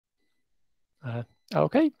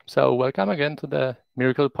Okay, so welcome again to the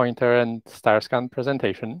MiraclePtr and Scan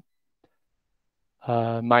presentation.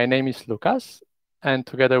 My name is Lucas, and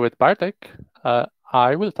together with Bartek,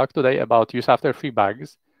 I will talk today about use after free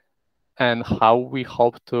bugs and how we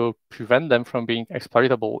hope to prevent them from being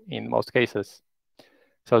exploitable in most cases.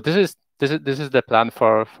 So this is the plan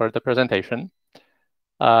for the presentation.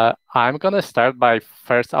 I'm gonna start by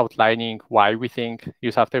first outlining why we think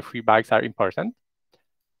use after free bugs are important.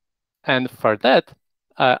 And for that,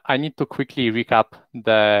 I need to quickly recap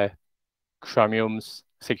the Chromium's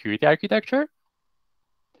security architecture.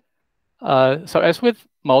 So as with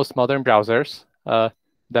most modern browsers,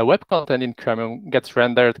 the web content in Chromium gets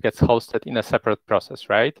rendered, gets hosted in a separate process,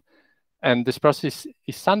 right? And this process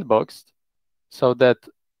is sandboxed so that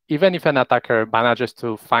even if an attacker manages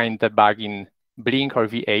to find the bug in Blink or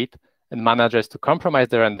V8 and manages to compromise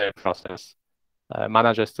the render process,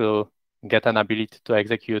 manages to get an ability to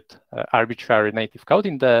execute arbitrary native code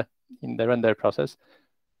in the render process,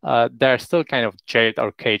 they're still kind of jailed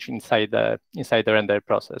or caged inside the render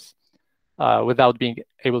process without being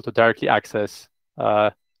able to directly access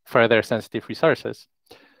further sensitive resources.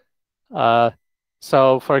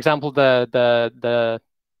 So, for example, the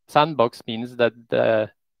sandbox means that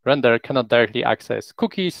the render cannot directly access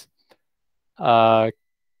cookies,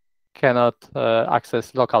 cannot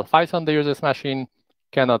access local files on the user's machine,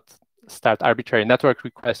 cannot start arbitrary network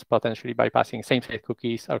requests, potentially bypassing same-site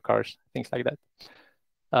cookies, of course, things like that,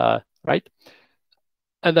 right?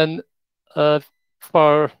 And then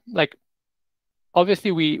for like,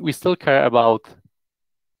 obviously we still care about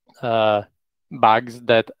bugs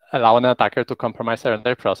that allow an attacker to compromise the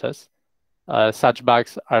render process. Such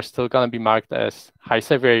bugs are still going to be marked as high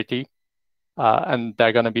severity, and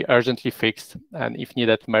they're going to be urgently fixed, and if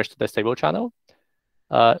needed, merged to the stable channel.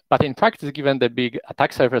 But in practice, given the big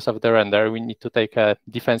attack surface of the render, we need to take a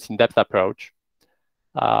defense in-depth approach,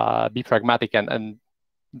 be pragmatic, and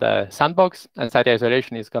the sandbox and site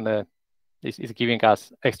isolation is giving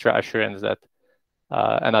us extra assurance that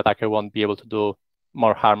an attacker won't be able to do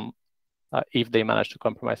more harm if they manage to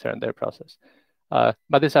compromise the render process.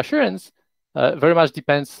 But this assurance very much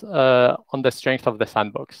depends on the strength of the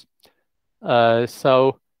sandbox.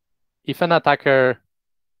 So if an attacker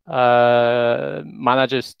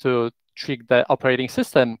manages to trick the operating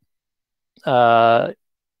system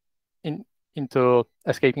into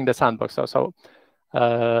escaping the sandbox, so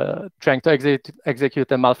trying to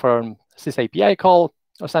execute a malformed sysapi call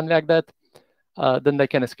or something like that, then they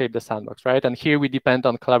can escape the sandbox, right? And here we depend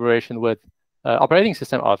on collaboration with operating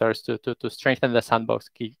system authors to strengthen the sandbox,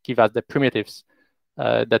 give us the primitives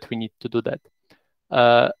that we need to do that.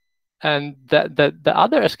 And the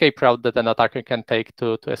other escape route that an attacker can take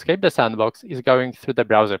to escape the sandbox is going through the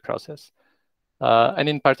browser process. And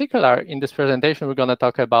in particular, in this presentation, we're going to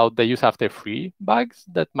talk about the use after free bugs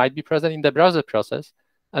that might be present in the browser process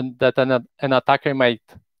and that an attacker might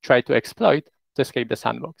try to exploit to escape the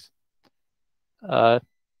sandbox. So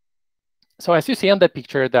as you see on the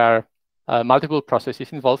picture, there are multiple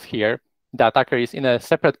processes involved here. The attacker is in a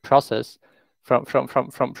separate process from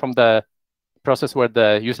the process where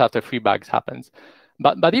the use after free bugs happens.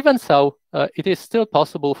 But even so, it is still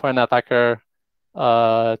possible for an attacker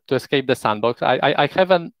to escape the sandbox. I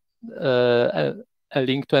have a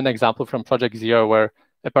link to an example from Project Zero where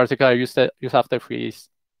a particular use after free is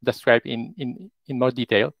described in more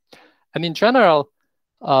detail. And in general,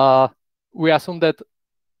 we assume that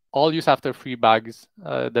all use after free bugs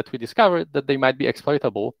that we discovered, that they might be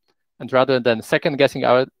exploitable. And rather than second guessing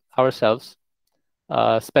ourselves,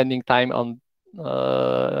 spending time on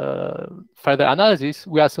further analysis,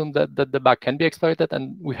 we assume that the bug can be exploited,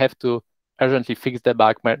 and we have to urgently fix the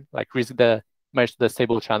bug, like risk the merge to the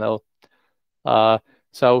stable channel.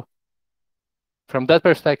 So from that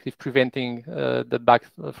perspective, preventing the bug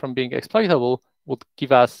from being exploitable would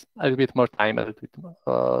give us a little bit more time, a little bit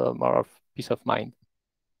more of peace of mind.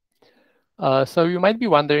 So you might be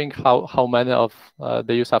wondering how many of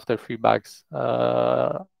the use after free bugs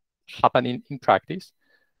happen in practice.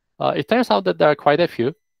 It turns out that there are quite a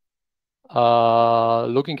few.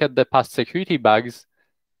 Looking at the past security bugs,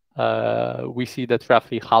 we see that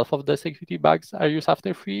roughly half of the security bugs are use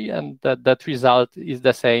after free, and that result is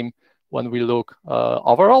the same when we look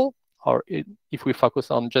overall, or if we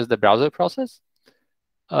focus on just the browser process.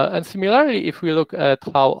 And similarly, if we look at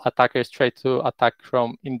how attackers try to attack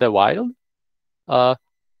Chrome in the wild,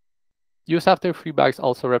 use after free bugs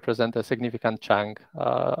also represent a significant chunk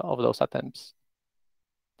of those attempts.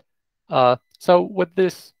 So with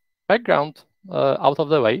this background out of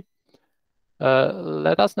the way,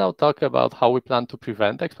 let us now talk about how we plan to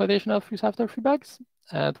prevent exploitation of use after free bugs.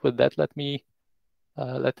 And with that, let me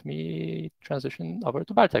let me transition over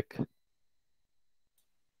to Bartek.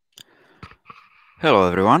 Hello,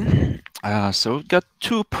 everyone. So we've got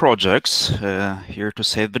two projects here to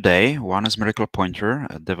save the day. One is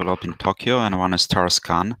MiraclePtr, developed in Tokyo, and one is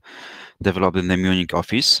Scan, developed in the Munich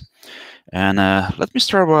office. And let me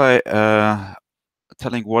start by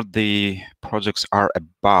telling what the projects are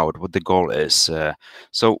about, what the goal is.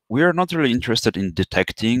 So we are not really interested in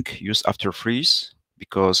detecting use after freeze,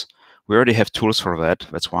 because we already have tools for that.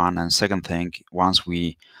 That's one. And second thing, once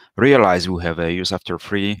we realize we have a use after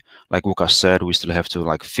freeze, like Lucas said, we still have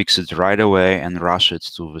to fix it right away and rush it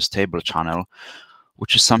to the stable channel,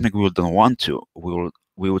 which is something we don't want to.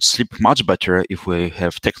 We would sleep much better if we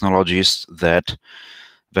have technologies that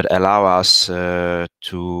allow us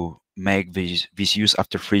to make these use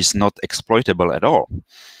after freeze not exploitable at all.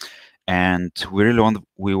 And we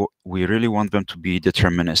really want them to be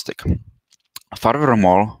deterministic.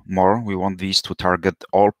 Furthermore, we want these to target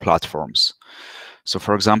all platforms. So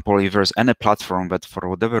for example, if there's any platform that for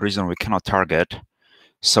whatever reason we cannot target,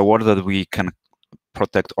 so what that we can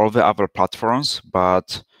protect all the other platforms,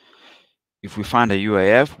 but if we find a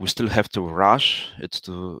UaF, we still have to rush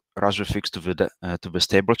the fix to the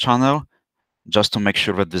stable channel, just to make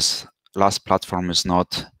sure that this last platform is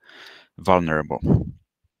not vulnerable.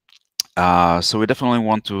 So we definitely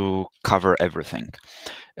want to cover everything.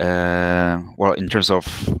 Well, in terms of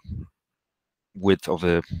width of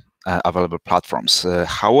the available platforms.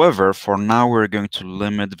 However, for now, we're going to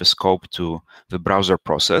limit the scope to the browser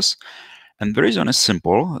process. And the reason is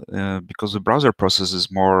simple, because the browser process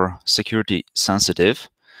is more security sensitive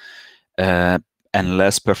and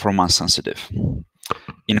less performance sensitive.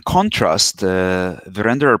 In contrast, the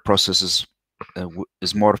renderer process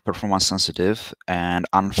is more performance sensitive, and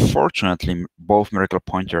unfortunately, both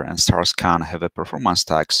MiraclePtr and Scan have a performance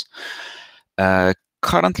tax,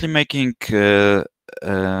 currently making it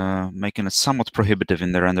somewhat prohibitive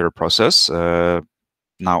in the renderer process.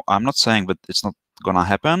 Now, I'm not saying that it's not gonna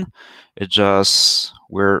happen. It just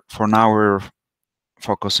for now we're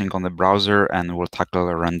focusing on the browser, and we'll tackle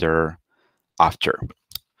the render after.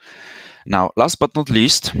 Now, last but not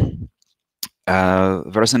least,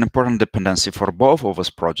 there's an important dependency for both of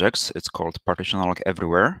us projects. It's called partition alloc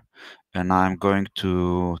everywhere, and I'm going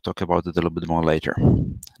to talk about it a little bit more later.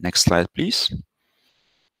 Next slide, please.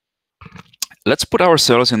 Let's put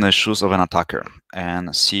ourselves in the shoes of an attacker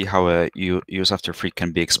and see how a use after freeze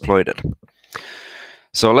can be exploited.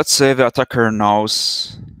 So let's say the attacker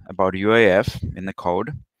knows about UaF in the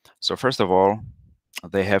code. So first of all,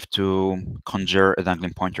 they have to conjure a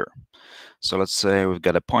dangling pointer. So let's say we've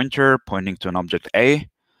got a pointer pointing to an object A.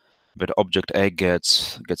 But object A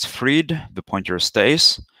gets freed, the pointer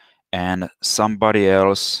stays, and somebody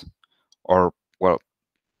else, or well,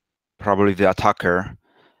 probably the attacker,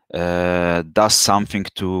 does something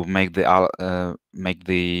to make the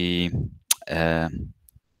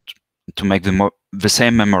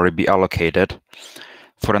same memory be allocated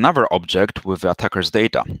for another object with the attacker's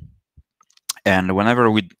data. And whenever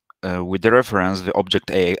we dereference the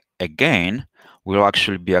object A again, we'll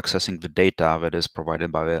actually be accessing the data that is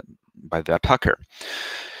provided by the attacker.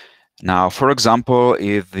 Now, for example,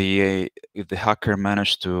 if the hacker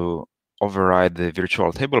managed to override the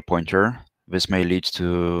virtual table pointer, this may lead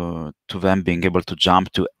to them being able to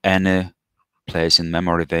jump to any place in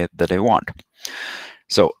memory that they want.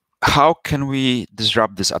 So how can we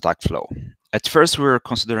disrupt this attack flow? At first, we were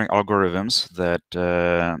considering algorithms that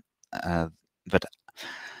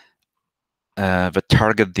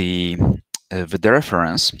target the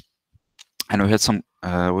dereference, and we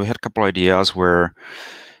had a couple ideas where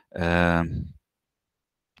the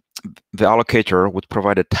allocator would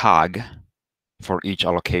provide a tag for each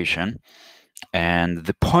allocation, and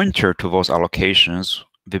the pointer to those allocations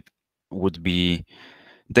would be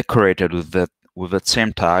decorated with that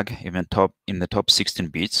same tag in the top 16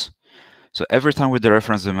 bits. So every time we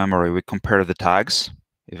dereference the memory, we compare the tags.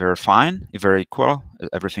 If they're fine, if they're equal,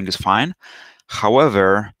 everything is fine.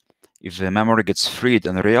 However, if the memory gets freed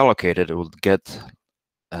and reallocated, it will get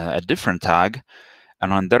a different tag,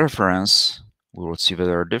 and on dereference, we will see that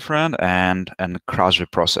they're different and crash the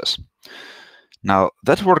process. Now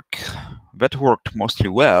that worked mostly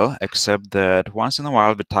well, except that once in a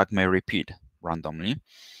while the tag may repeat randomly,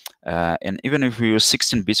 and even if we use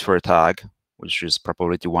 16 bits for a tag, which is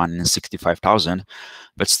probability 1 in 65,000,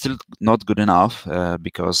 that's still not good enough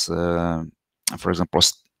because, for example,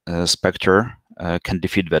 Spectre can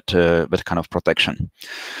defeat that kind of protection.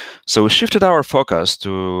 So we shifted our focus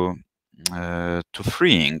to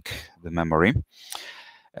freeing the memory.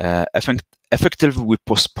 Effectively, we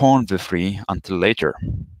postpone the free until later.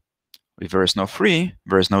 If there is no free,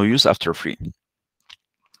 there is no use after free.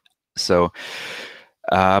 So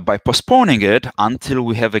by postponing it until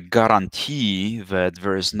we have a guarantee that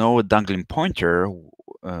there is no dangling pointer,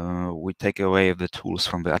 we take away the tools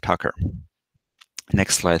from the attacker.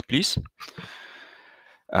 Next slide, please.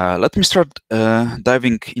 Let me start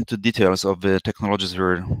diving into details of the technologies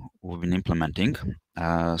we've been implementing.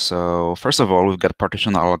 So first of all, we've got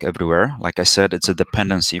partition alloc everywhere. Like I said, it's a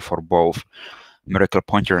dependency for both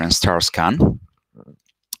MiraclePtr and Scan.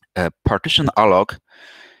 Partition alloc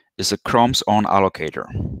is a Chrome's own allocator,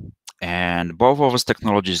 and both of those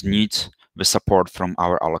technologies need the support from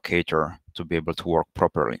our allocator to be able to work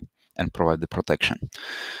properly and provide the protection.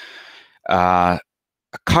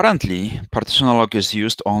 Currently, partition alloc is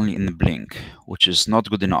used only in Blink, which is not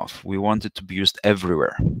good enough. We want it to be used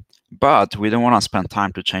everywhere. But we don't want to spend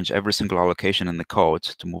time to change every single allocation in the code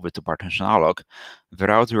to move it to partition alloc. The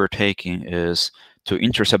route we're taking is to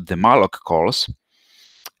intercept the malloc calls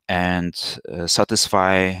and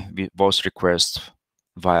satisfy those requests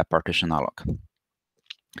via partition alloc.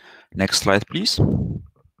 Next slide, please.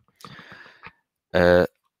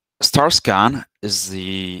 Scan is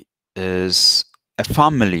a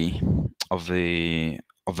family of the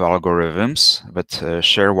algorithms that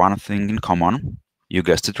share one thing in common. You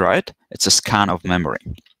guessed it right. It's a scan of memory.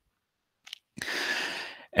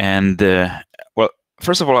 And well,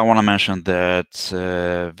 first of all, I want to mention that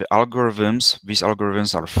these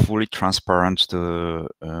algorithms are fully transparent to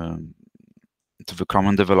the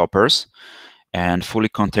common developers and fully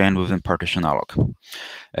contained within partition alloc.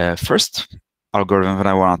 First algorithm that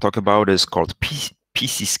I want to talk about is called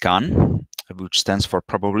PC scan, which stands for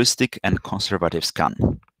probabilistic and conservative scan.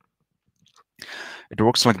 It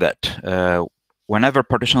works like that. Whenever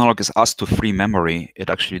partition alloc is asked to free memory, it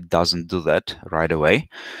actually doesn't do that right away.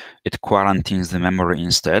 It quarantines the memory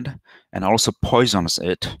instead and also poisons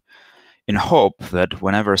it in hope that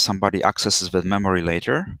whenever somebody accesses that memory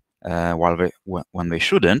later, when they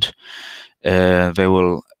shouldn't, they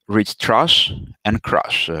will read trash and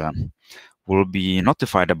crash. Will be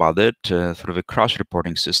notified about it through the crash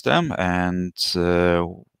reporting system and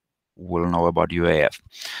will know about UaF.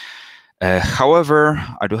 However,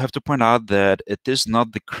 I do have to point out that it is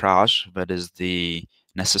not the crash that is the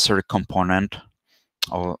necessary component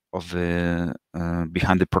of the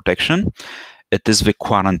behind the protection. It is the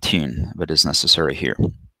quarantine that is necessary here.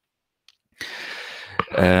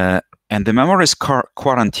 And the memory is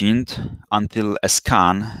quarantined until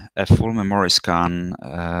a full memory scan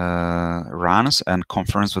runs and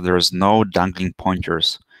confirms that there is no dangling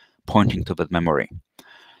pointers pointing to that memory.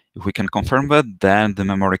 If we can confirm that, then the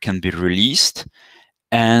memory can be released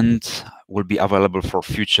and will be available for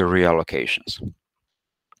future reallocations.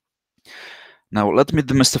 Now, let me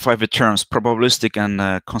demystify the terms probabilistic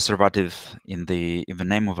and conservative in the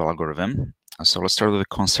name of the algorithm. So let's start with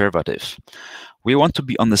conservative. We want to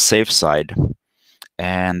be on the safe side,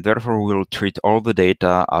 and therefore we will treat all the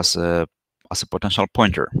data as a potential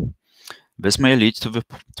pointer. This may lead to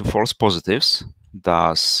false positives,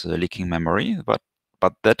 thus leaking memory, but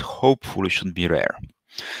that hopefully should be rare.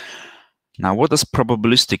 Now, what does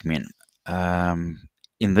probabilistic mean?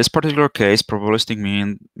 In this particular case, probabilistic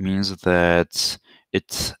means that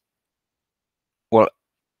it's not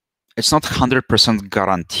 100%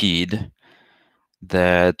 guaranteed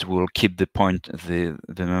that will keep the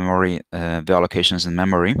memory, the allocations in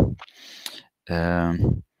memory,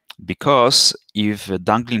 because if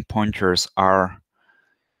dangling pointers are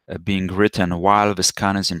being written while the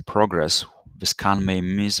scan is in progress, the scan may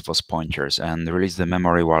miss those pointers and release the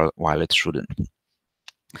memory while it shouldn't.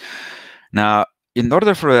 Now, in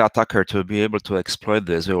order for the attacker to be able to exploit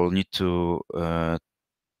this, we will need to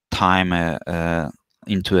time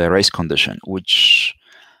into a race condition, which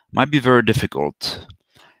might be very difficult.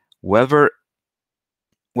 Whether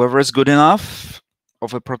it's good enough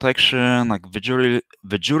of a protection, like the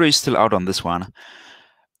jury is still out on this one,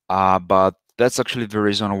 but that's actually the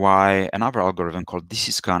reason why another algorithm called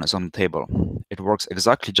DC scan is on the table. It works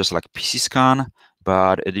exactly just like PC scan,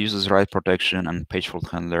 but it uses write protection and page fault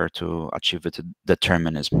handler to achieve the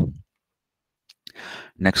determinism.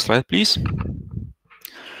 Next slide, please.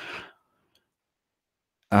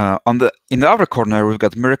 In the other corner, we've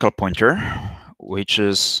got MiraclePtr, which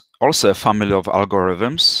is also a family of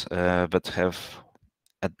algorithms that have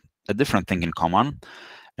a different thing in common,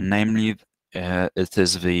 and namely, it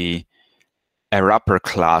is a wrapper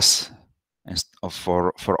class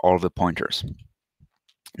for all the pointers.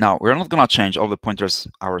 Now, we're not going to change all the pointers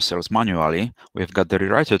ourselves manually. We've got the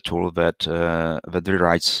rewriter tool that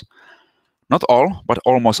rewrites not all, but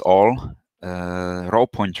almost all raw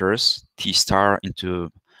pointers T star into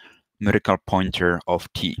MiraclePtr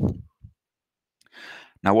of T.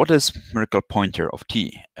 Now, what is MiraclePtr of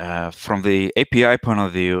T? From the API point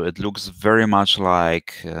of view, it looks very much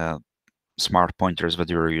like smart pointers that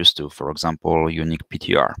you're used to, for example, unique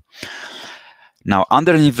PTR. Now,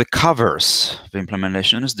 underneath the covers, the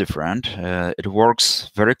implementation is different. It works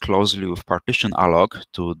very closely with partition alloc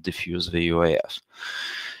to diffuse the UaF.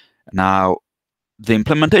 Now, the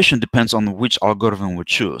implementation depends on which algorithm we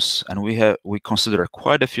choose, and we consider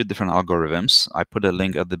quite a few different algorithms. I put a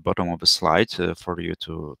link at the bottom of the slide for you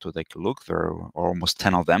to take a look. There are almost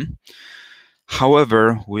 10 of them.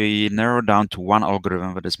 However, we narrow down to one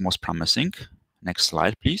algorithm that is most promising. Next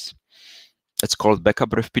slide, please. It's called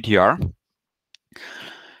BlinkOn.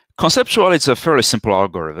 Conceptually, it's a fairly simple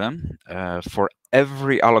algorithm. For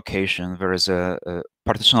every allocation, there is a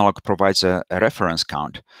partition alloc provides a reference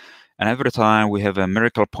count. And every time we have a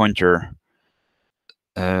miracle pointer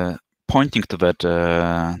pointing to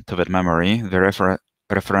that memory, the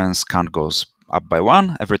reference count goes up by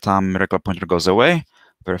 1. Every time miracle pointer goes away,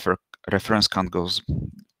 the reference count goes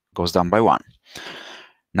down by 1.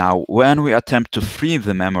 Now, when we attempt to free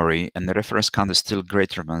the memory and the reference count is still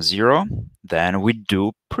greater than 0, then we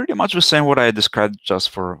do pretty much the same what I described just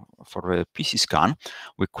for the PC scan.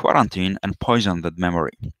 We quarantine and poison that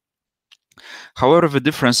memory. However, the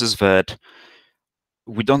difference is that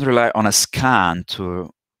we don't rely on a scan to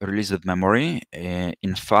release that memory.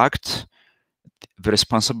 In fact, the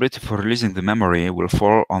responsibility for releasing the memory will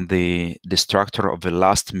fall on the destructor of the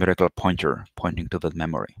last miracle pointer pointing to that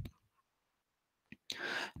memory.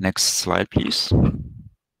 Next slide, please.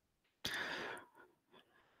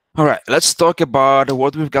 All right, let's talk about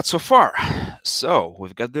what we've got so far. So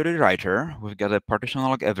we've got the rewriter, we've got a partition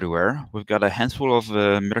alloc everywhere, we've got a handful of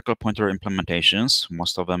miracle pointer implementations.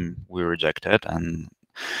 Most of them we rejected and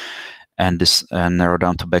narrowed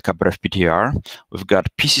down to BlinkOn. We've got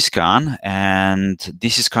PC scan, and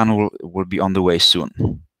DC scan will be on the way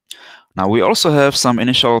soon. Now we also have some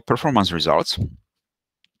initial performance results.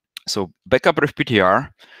 So BlinkOn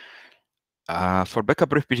for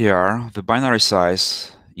BlinkOn, the binary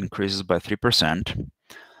size increases by 3%.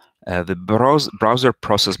 The browser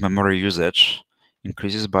process memory usage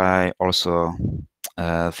increases by also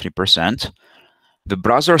 3%. The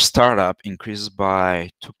browser startup increases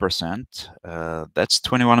by 2%. That's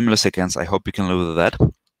 21 milliseconds. I hope you can live with that.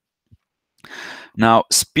 Now,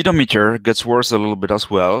 speedometer gets worse a little bit as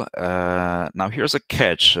well. Now, here's a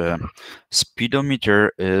catch.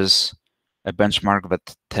 Speedometer is a benchmark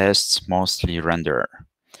that tests mostly renderer.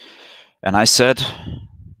 And I said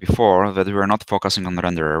before that we are not focusing on the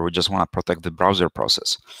renderer. We just want to protect the browser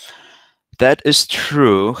process. That is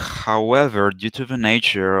true. However, due to the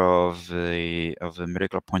nature of the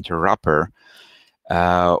miracle pointer wrapper,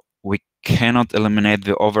 we cannot eliminate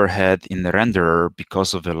the overhead in the renderer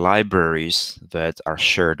because of the libraries that are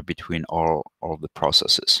shared between all the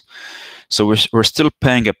processes. So we're still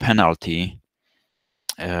paying a penalty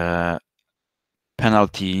in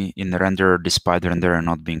the renderer despite the renderer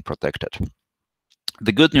not being protected.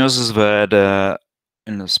 The good news is that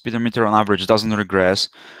in the speedometer on average doesn't regress.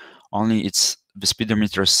 Only the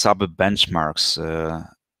speedometer sub-benchmarks.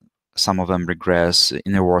 Some of them regress,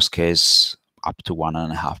 in the worst case, up to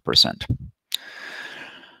 1.5%.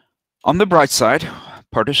 On the bright side,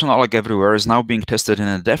 partition alloc everywhere is now being tested in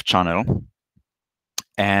a dev channel.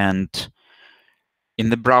 And in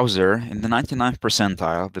the browser, in the 99th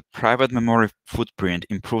percentile, the private memory footprint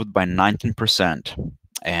improved by 19%,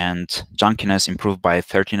 and junkiness improved by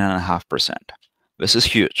 13.5%. This is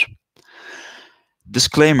huge.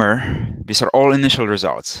 Disclaimer, these are all initial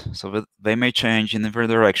results, so they may change in every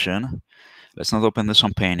direction. Let's not open the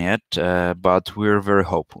champagne yet, but we're very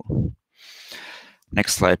hopeful.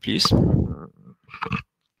 Next slide, please.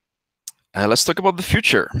 Let's talk about the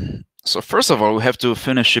future. So first of all, we have to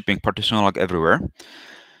finish shipping partition alloc everywhere.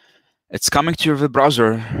 It's coming to the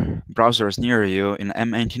browsers near you in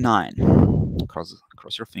M89.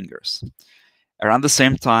 Cross your fingers. Around the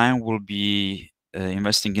same time, we'll be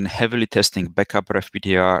investing in heavily testing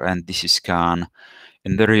BlinkOn and DC scan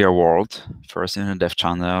in the real world, first in a dev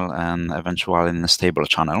channel and eventually in a stable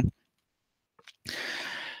channel.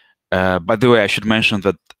 By the way, I should mention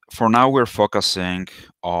that for now we're focusing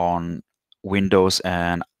on Windows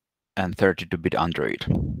and 32-bit Android.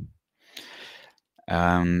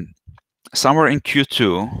 Somewhere in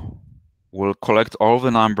Q2, we'll collect all the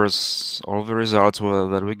numbers, all the results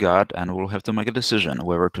that we got, and we'll have to make a decision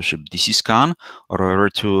whether to ship DC scan or whether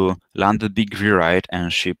to land the big rewrite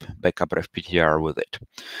and ship BlinkOn with it.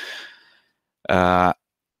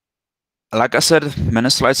 Like I said many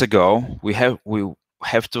slides ago, we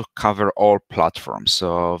have to cover all platforms,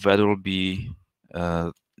 so that will be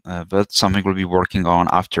that's something we'll be working on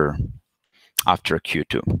after after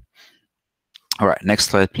Q2. All right, next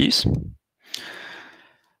slide, please.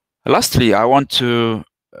 Lastly, I want to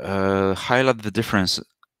highlight the differences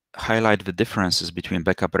between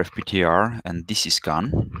backup RefPTR and DC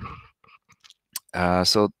scan.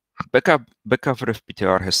 So backup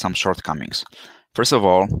RefPTR has some shortcomings. First of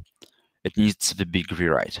all, it needs the big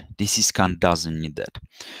rewrite. DC scan doesn't need that.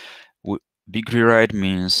 Big rewrite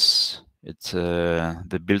means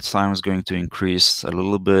the build time is going to increase a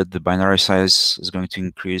little bit, the binary size is going to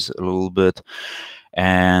increase a little bit,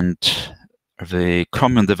 and the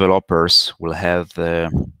Chromium developers will have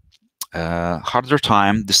the harder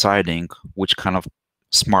time deciding which kind of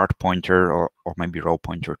smart pointer or maybe row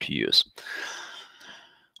pointer to use.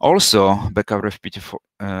 Also, backup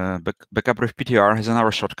RefPTR has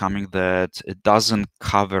another shortcoming that it doesn't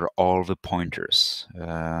cover all the pointers,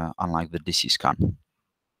 unlike the DC scan.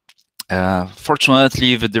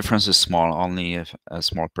 Fortunately, the difference is small. Only a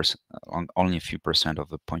small percent, only a few percent of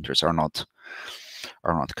the pointers are not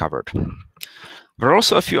covered. There are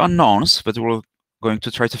also a few unknowns that we're going to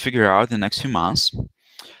try to figure out in the next few months.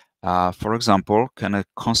 For example, does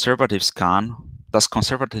conservative scan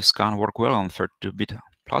work well on 32-bit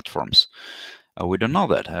platforms? We don't know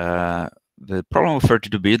that. The problem with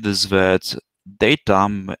 32-bit is that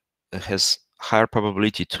data has higher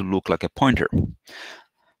probability to look like a pointer,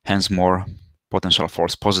 hence more potential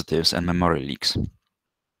false positives and memory leaks.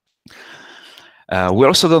 We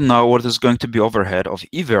also don't know what is going to be overhead of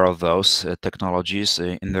either of those technologies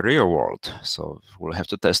in the real world, so we'll have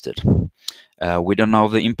to test it. We don't know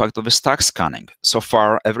the impact of the stack scanning. So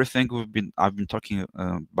far, everything I've been talking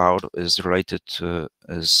about is related to,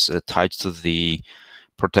 tied to the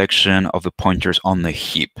protection of the pointers on the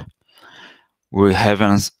heap. We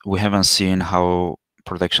haven't seen how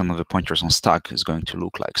protection of the pointers on stack is going to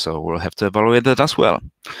look like, so we'll have to evaluate that as well.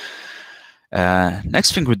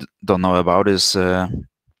 Next thing we don't know about is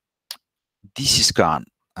DC scan.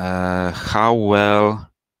 How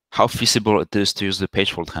feasible it is to use the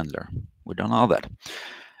page fault handler. We don't know that.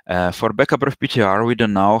 For backup RefPTR, we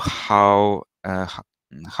don't know how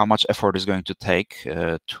much effort is going to take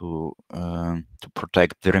to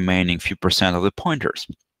protect the remaining few percent of the pointers.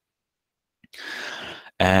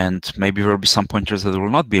 And maybe there will be some pointers that will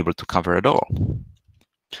not be able to cover at all.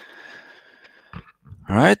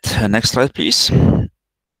 All right, next slide, please.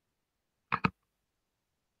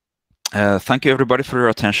 Thank you, everybody, for your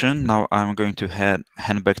attention. Now I'm going to hand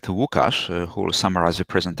back to Łukasz, who will summarize the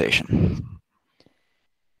presentation.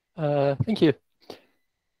 Thank you.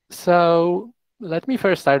 So let me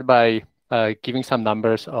first start by giving some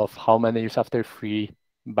numbers of how many use after free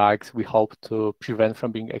bugs we hope to prevent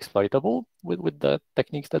from being exploitable with the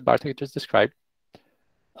techniques that Bartek just described.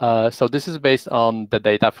 So this is based on the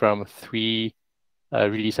data from 3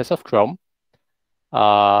 releases of Chrome.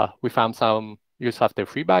 We found some use after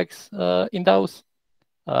free bugs in those.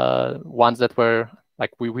 Ones that were,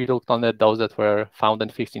 like we looked on those that were found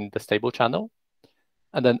and fixed in the stable channel.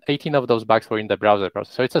 And then 18 of those bugs were in the browser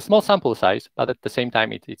process. So it's a small sample size, but at the same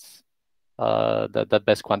time, it's the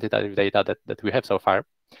best quantitative data that we have so far.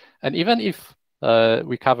 And even if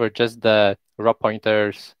we cover just the raw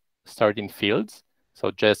pointers stored in fields,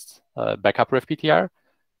 so just backup RefPTR,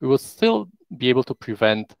 we will still be able to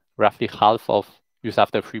prevent roughly half of use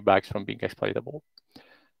after free bugs from being exploitable.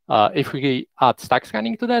 If we add stack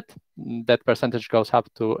scanning to that, that percentage goes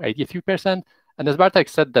up to 83%. And as Bartek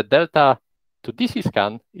said, the delta to DC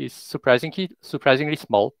scan is surprisingly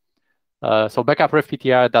small. So backup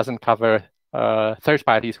RefPTR doesn't cover third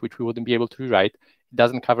parties, which we wouldn't be able to rewrite. It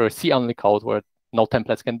doesn't cover C-only code where no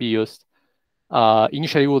templates can be used.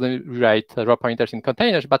 Initially, we wouldn't rewrite raw pointers in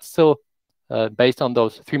containers, but still, based on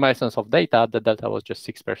those 3 milestones of data, the delta was just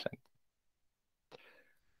 6%.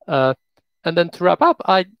 And then to wrap up,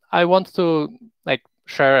 I want to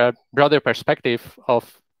share a broader perspective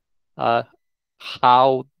of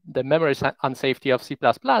how the memory unsafety of C++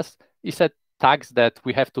 is a tax that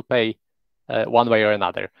we have to pay one way or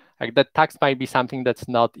another. Like that tax might be something that's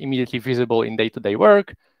not immediately visible in day-to-day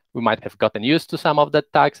work. We might have gotten used to some of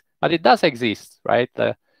that tax, but it does exist, right?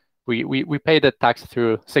 We pay that tax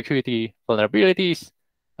through security vulnerabilities,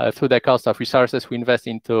 through the cost of resources we invest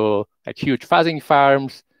into huge fuzzing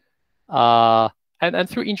farms, and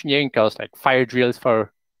through engineering costs like fire drills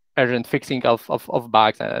for urgent fixing of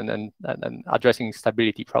bugs and addressing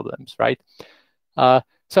stability problems, right?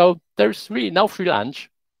 So there's really no free lunch.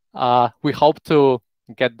 We hope to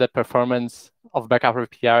get the performance of backup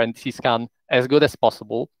RefPTR and DC scan as good as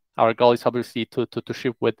possible. Our goal is obviously to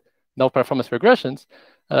ship with no performance regressions,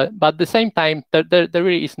 but at the same time, there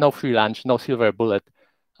really is no free lunch, no silver bullet.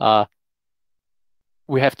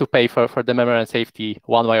 we have to pay for the memory and safety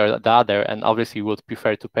one way or the other, and obviously would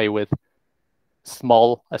prefer to pay with as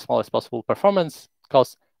small as possible performance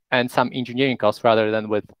costs and some engineering costs rather than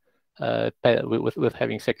with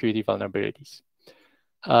having security vulnerabilities.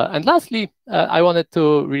 And lastly, I wanted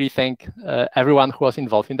to really thank everyone who was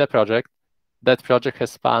involved in the project. That project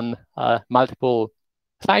has spanned multiple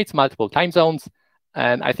sites, multiple time zones,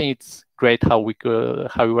 and I think it's great how we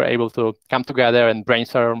were able to come together and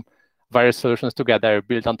brainstorm various solutions together,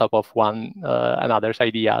 build on top of one another's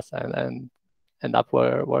ideas, and end up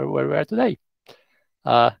where we are today.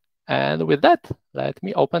 And with that, let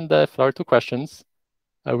me open the floor to questions.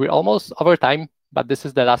 We're almost over time, but this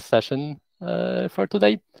is the last session for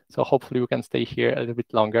today. So hopefully we can stay here a little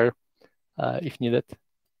bit longer if needed.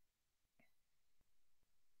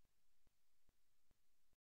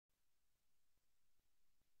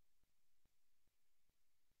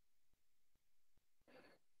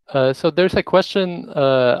 So there's a question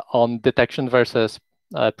on detection versus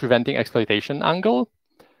preventing exploitation angle.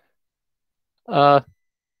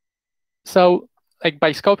 So like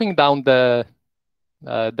by scoping down the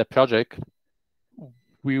project,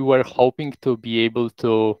 we were hoping to be able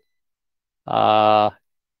to have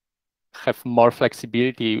more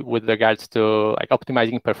flexibility with regards to like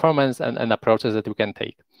optimizing performance and approaches that we can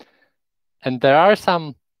take. And there are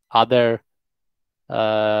some other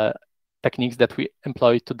techniques that we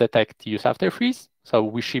employ to detect use after freeze. So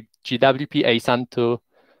we ship GWP ASAN to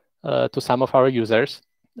some of our users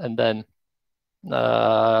and then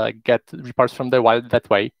get reports from the wild that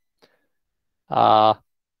way. There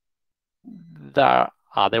are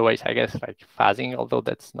other ways, I guess, like fuzzing, although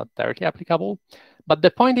that's not directly applicable. But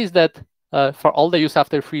the point is that for all the use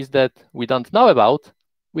after freeze that we don't know about,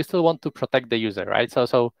 we still want to protect the user, right?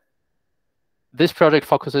 So this project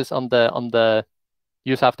focuses on the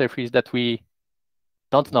use after freeze that we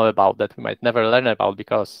don't know about, that we might never learn about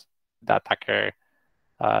because the attacker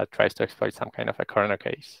tries to exploit some kind of a corner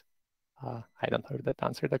case. I don't know if that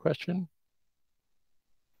answered the question.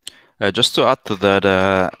 Just to add to that,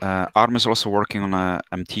 ARM is also working on a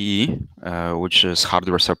MTE, which is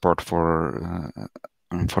hardware support for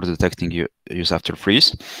detecting use after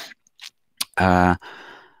freeze. And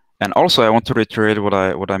also, I want to reiterate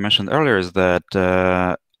what I mentioned earlier is that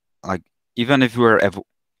like even if we're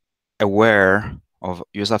aware of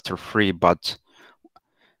use after freeze, but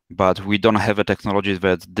we don't have a technology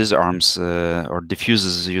that disarms or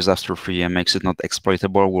diffuses use after freeze and makes it not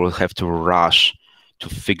exploitable, we'll have to rush to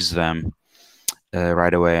fix them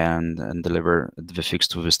right away and deliver the fix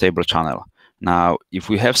to the stable channel. Now, if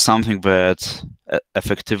we have something that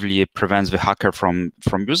effectively prevents the hacker from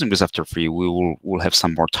using this after freeze, we'll have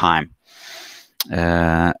some more time,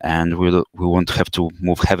 and we won't have to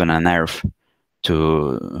move heaven and earth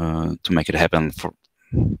to make it happen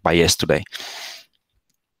by yesterday.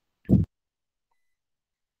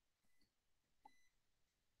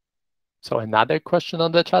 So another question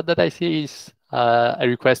on the chat that I see is a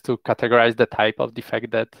request to categorize the type of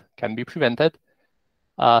defect that can be prevented.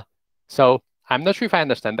 So I'm not sure if I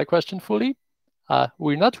understand the question fully.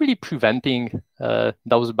 We're not really preventing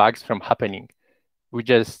those bugs from happening. We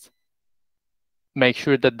just make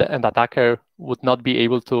sure that an attacker would not be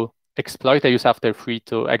able to exploit a use after freeze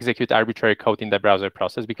to execute arbitrary code in the browser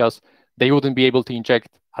process, because they wouldn't be able to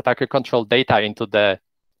inject attacker control data into the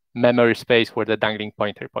memory space where the dangling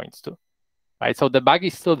pointer points to. Right? So the bug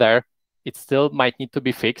is still there. It still might need to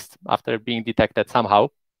be fixed after being detected somehow.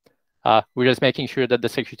 We're just making sure that the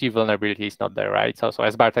security vulnerability is not there, right? So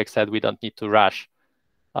as Bartek said, we don't need to rush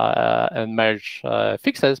and merge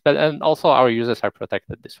fixes, and also our users are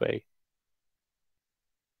protected this way.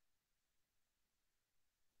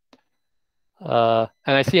 And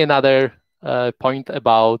I see another point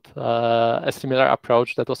about a similar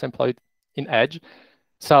approach that was employed in Edge.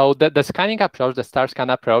 So the scanning approach, the star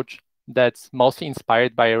scan approach, that's mostly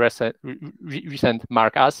inspired by a recent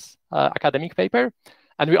MarkUs academic paper.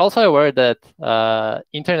 And we're also aware that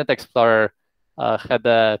Internet Explorer had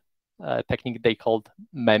a technique they called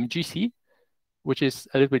MEMGC, which is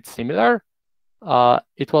a little bit similar.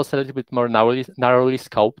 It was a little bit more narrowly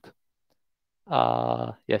scoped.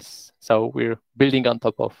 Yes, so we're building on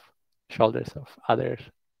top of shoulders of other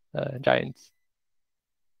giants.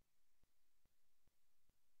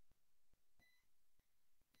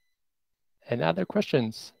 Any other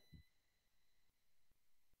questions?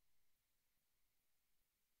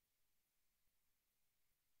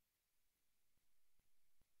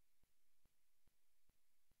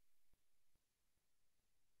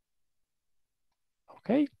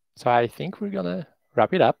 Okay, so I think we're gonna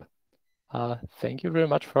wrap it up. Thank you very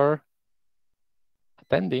much for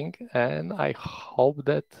attending, and I hope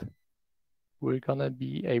that we're gonna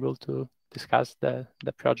be able to discuss the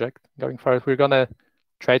project going forward. We're gonna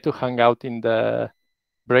try to hang out in the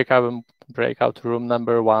breakout room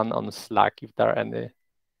number 1 on Slack if there are any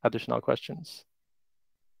additional questions.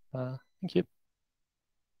 Thank you.